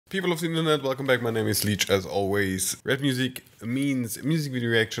People of the internet, welcome back. My name is Leech, as always. Red music means music video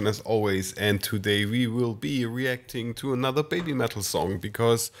reaction, as always, and today we will be reacting to another Babymetal song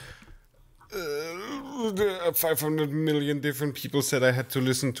because 500 million different people said I had to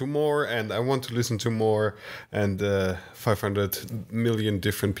listen to more, and I want to listen to more, and 500 million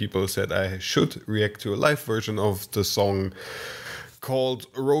different people said I should react to a live version of the song called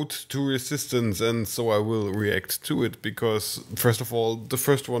Road to Resistance, and so I will react to it because, first of all, the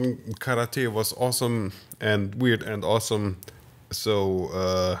first one, Karate, was awesome and weird and awesome.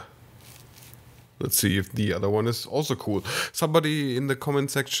 So let's see if the other one is also cool. Somebody in the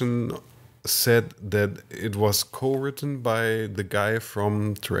comment section said that it was co-written by the guy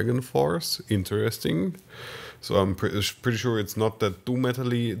from Dragon Force. Interesting. So I'm pretty sure it's not that doom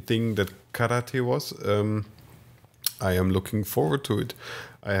metal-y thing that Karate was. I am looking forward to it.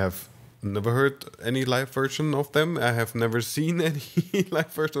 I have never heard any live version of them. I have never seen any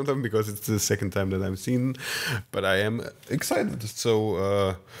live version of them because it's the second time that I've seen. But I am excited.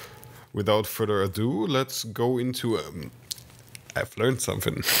 So without further ado, let's go into... I've learned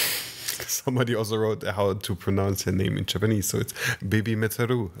something. Somebody also wrote how to pronounce her name in Japanese. So it's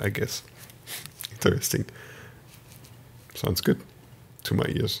Babymetal, I guess. Interesting. Sounds good to my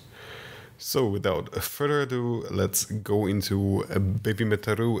ears. So without further ado, let's go into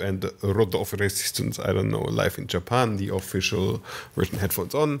Babymetal and Road of Resistance. I don't know, live in Japan, the official version.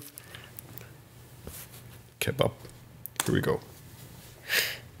 Headphones on. Cap up. Here we go.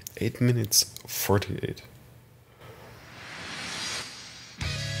 8 minutes 48.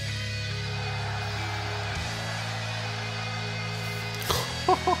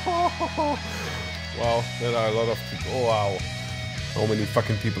 Wow, there are a lot of people. Oh, wow. How many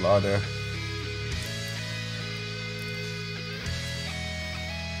fucking people are there?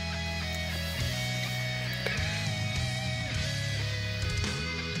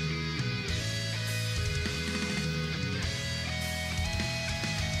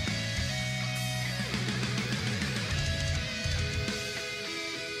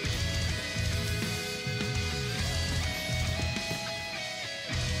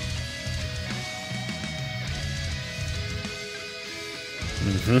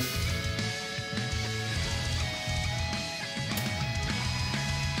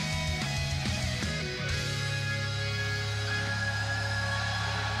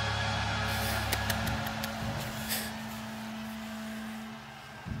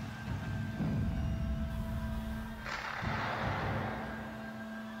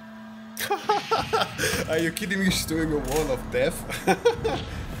 Are you kidding me? She's doing a wall of death?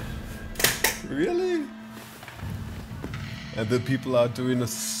 Really? And the people are doing a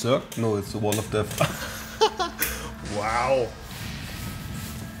circle? No, it's a wall of death. Wow.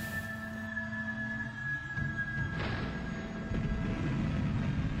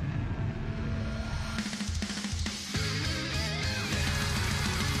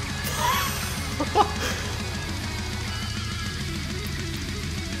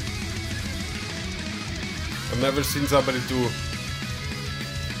 I've never seen somebody do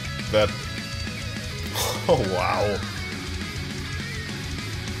that. Oh, wow.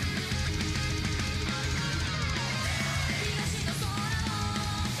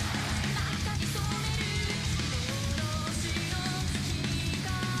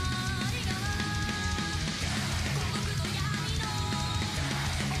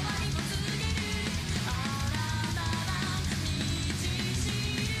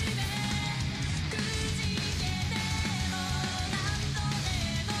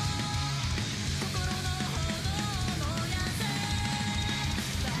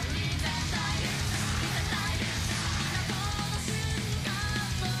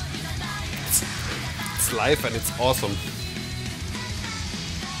 It's live and it's awesome.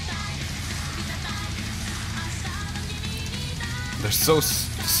 They're so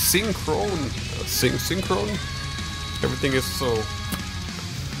synchrone. Synchrone? Everything is so...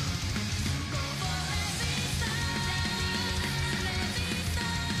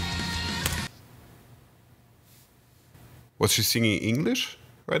 Was she singing English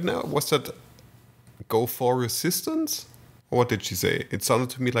right now? Was that Go for Resistance? Or what did she say? It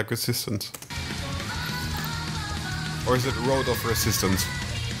sounded to me like Resistance. Or is it Road of Resistance?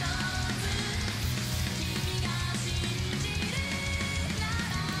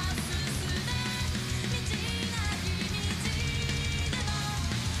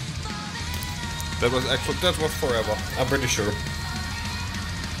 That was forever, I'm pretty sure.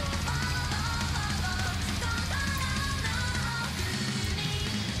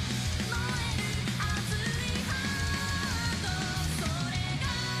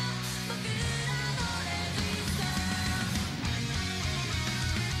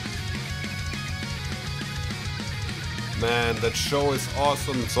 Man, that show is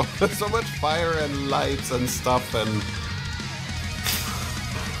awesome. So much fire and lights and stuff, and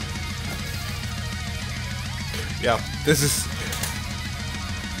yeah, this is...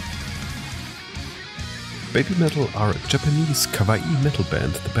 Babymetal are a Japanese kawaii metal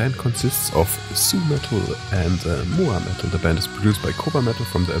band. The band consists of Su Metal and Moa Metal. The band is produced by Cobra Metal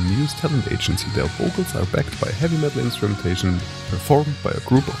from the Amuse Talent Agency. Their vocals are backed by heavy metal instrumentation, performed by a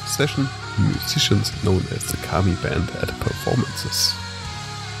group of session musicians known as the Kami Band at performances.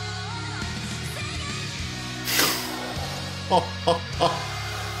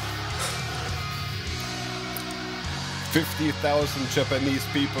 $50,000 Japanese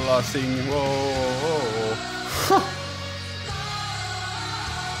people are singing. Whoa.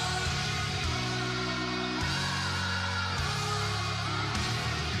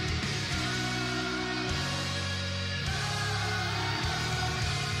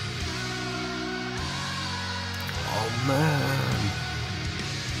 Oh man.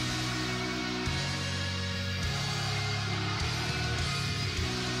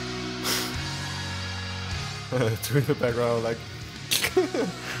 To in the background, like...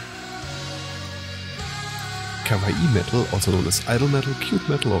 Kawaii metal, also known as idol metal, cute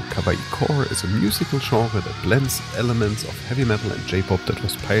metal, or kawaii core, is a musical genre that blends elements of heavy metal and J-pop that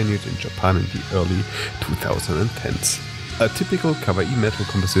was pioneered in Japan in the early 2010s. A typical kawaii metal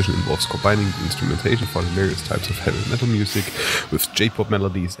composition involves combining the instrumentation for the various types of heavy metal music with J-pop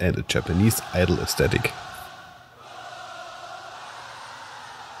melodies and a Japanese idol aesthetic.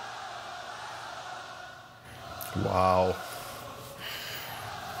 Wow.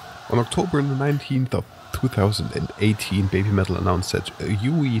 On October 19th of 2018, Babymetal announced that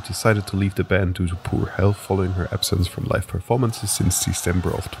Yui decided to leave the band due to poor health following her absence from live performances since December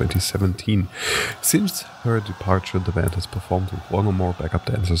of 2017. Since her departure, the band has performed with one or more backup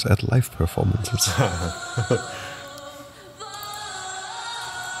dancers at live performances.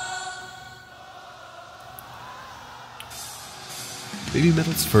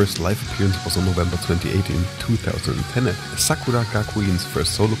 Babymetal's first live appearance was on November 28 in 2010 at Sakura Gakuin's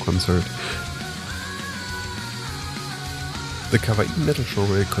first solo concert. The kawaii metal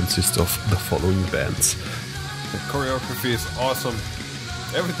genre consists of the following bands. The choreography is awesome.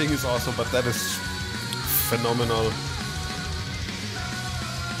 Everything is awesome, but that is phenomenal.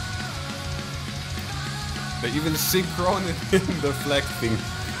 They even synchron it in the flag thing.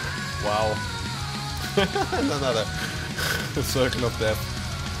 Wow. Another Circle of Death.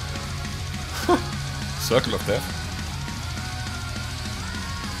 Circle of Death?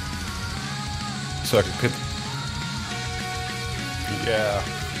 Circle Pit. Yeah.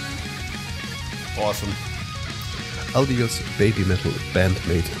 Awesome. Aldios Babymetal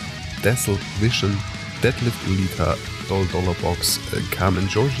bandmate Dazzle Vision, Deadlift Ulita, Doll Dollar Box, Carmen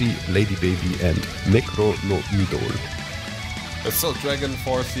Joji, Lady Baby, and Necro no Idol. It's so Dragon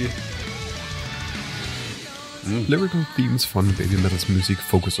Forcey. Lyrical themes from Babymetal's music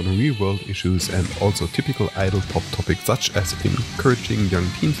focus on real-world issues and also typical idol pop topics such as encouraging young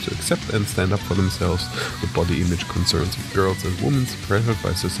teens to accept and stand up for themselves, the body image concerns of girls and women pressured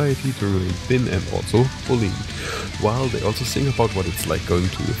by society to remain thin, and also bullying. While they also sing about what it's like going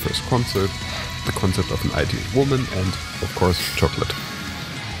to your first concert, the concept of an ideal woman, and, of course, chocolate.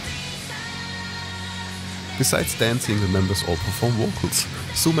 Besides dancing, the members all perform vocals.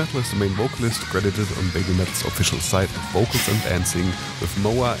 Su Metal is the main vocalist, credited on Babymetal's official site with vocals and dancing, with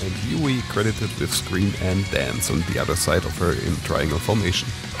Moa and Yui credited with scream and dance on the other side of her in triangle formation.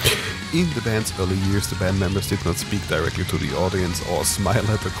 In the band's early years, the band members did not speak directly to the audience or smile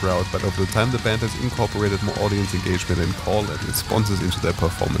at the crowd, but over the time the band has incorporated more audience engagement and call and responses into their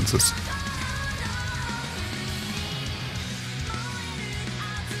performances.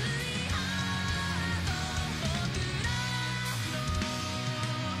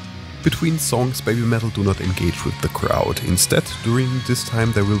 Between songs, Babymetal do not engage with the crowd. Instead, during this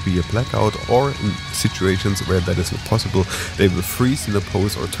time there will be a blackout, or in situations where that is not possible, they will freeze in a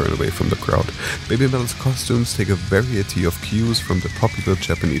pose or turn away from the crowd. Babymetal's costumes take a variety of cues from the popular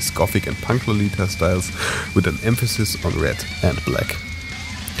Japanese gothic and punk lolita styles, with an emphasis on red and black.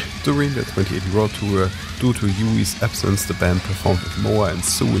 During the 2018 World Tour, due to Yui's absence, the band performed with Moa and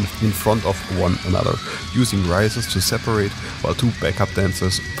Su in front of one another, using risers to separate, while two backup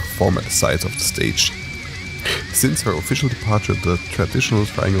dancers perform at the sides of the stage. Since her official departure, the traditional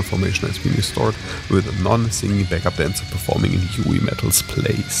triangle formation has been restored, with a non-singing backup dancer performing in Yui Metal's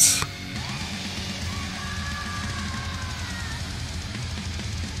place.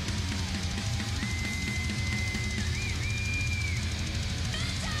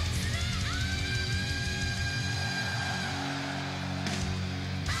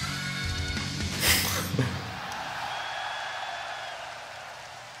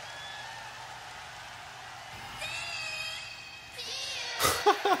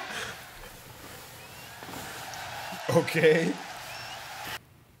 Okay.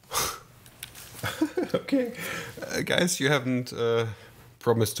 Okay. Guys, you haven't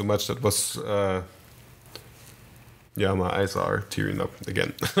promised too much. That was... yeah, my eyes are tearing up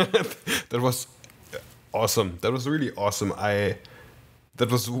again. That was awesome. That was really awesome. That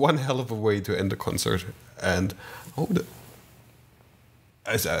was one hell of a way to end the concert. And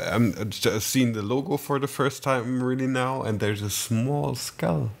I'm just seeing the logo for the first time really now, and there's a small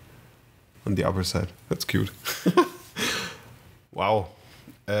skull on the upper side. That's cute. Wow.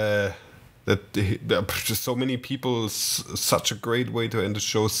 Just so many people, such a great way to end the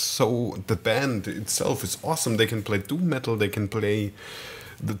show. So the band itself is awesome. They can play doom metal, they can play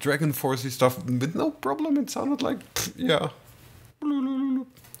the Dragon Forcey stuff with no problem. It sounded like, yeah,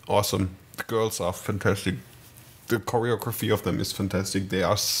 awesome. The girls are fantastic. The choreography of them is fantastic. They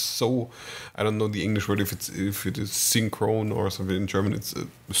are so, I don't know the English word, if it is synchron or something. In German it's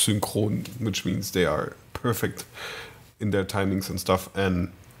synchron, which means they are perfect in their timings and stuff.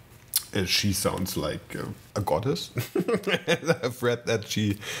 And she sounds like a goddess. I've read that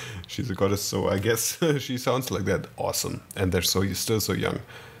she's a goddess, so I guess she sounds like that. Awesome. And they're still so young.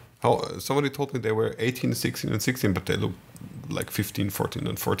 Somebody told me they were 18, 16, and 16, but they look like 15, 14,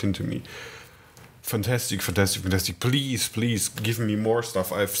 and 14 to me. Fantastic, fantastic, fantastic. Please give me more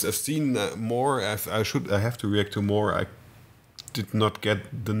stuff. I've seen more. I have to react to more. I did not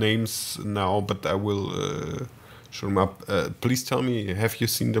get the names now, but I will show them up. Please tell me, have you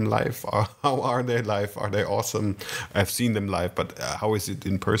seen them live? How are they live? Are they awesome? I've seen them live, but how is it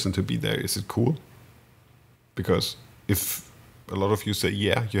in person to be there? Is it cool? Because if a lot of you say,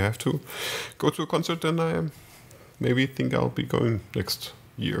 yeah, you have to go to a concert, then I maybe think I'll be going next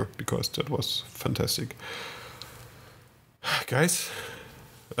year, because that was fantastic. Guys,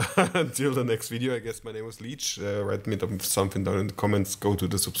 until the next video, I guess my name was Leech. Write me something down in the comments. Go to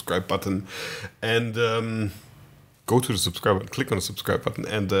the subscribe button and click on the subscribe button,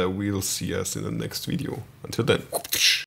 and we'll see us in the next video. Until then.